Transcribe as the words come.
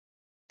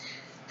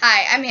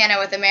Hi, I'm Hannah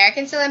with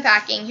American Steel and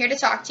Packing, here to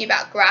talk to you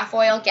about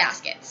Grafoil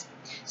Gaskets.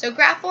 So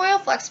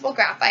Grafoil flexible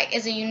graphite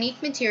is a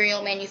unique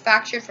material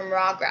manufactured from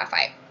raw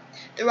graphite.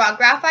 The raw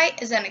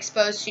graphite is then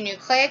exposed to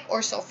nucleic or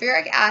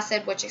sulfuric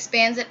acid, which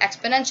expands it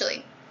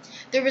exponentially.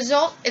 The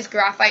result is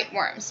graphite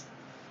worms.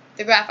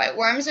 The graphite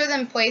worms are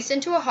then placed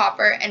into a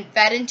hopper and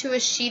fed into a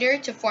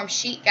sheeter to form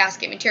sheet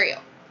gasket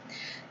material.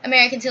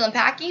 American Steel and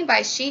Packing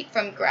buys sheet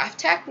from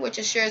Graftech, which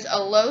assures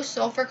a low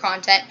sulfur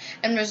content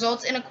and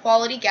results in a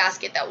quality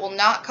gasket that will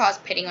not cause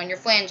pitting on your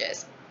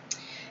flanges.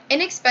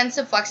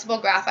 Inexpensive flexible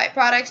graphite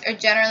products are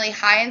generally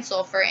high in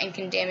sulfur and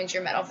can damage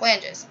your metal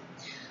flanges.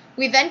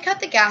 We then cut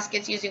the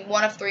gaskets using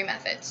one of three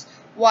methods: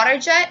 water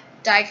jet,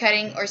 die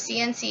cutting, or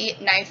CNC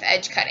knife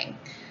edge cutting.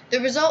 The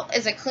result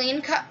is a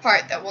clean cut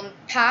part that will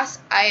pass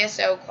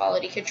ISO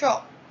quality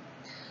control.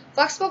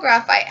 Flexible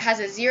graphite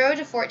has a 0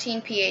 to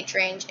 14 pH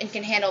range and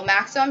can handle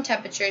maximum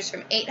temperatures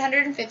from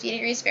 850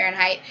 degrees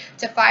Fahrenheit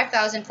to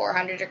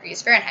 5,400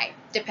 degrees Fahrenheit,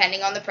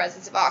 depending on the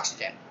presence of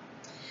oxygen.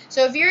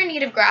 So if you're in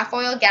need of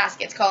Grafoil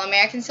gaskets, call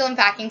American Steel and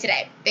Packing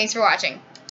today. Thanks for watching.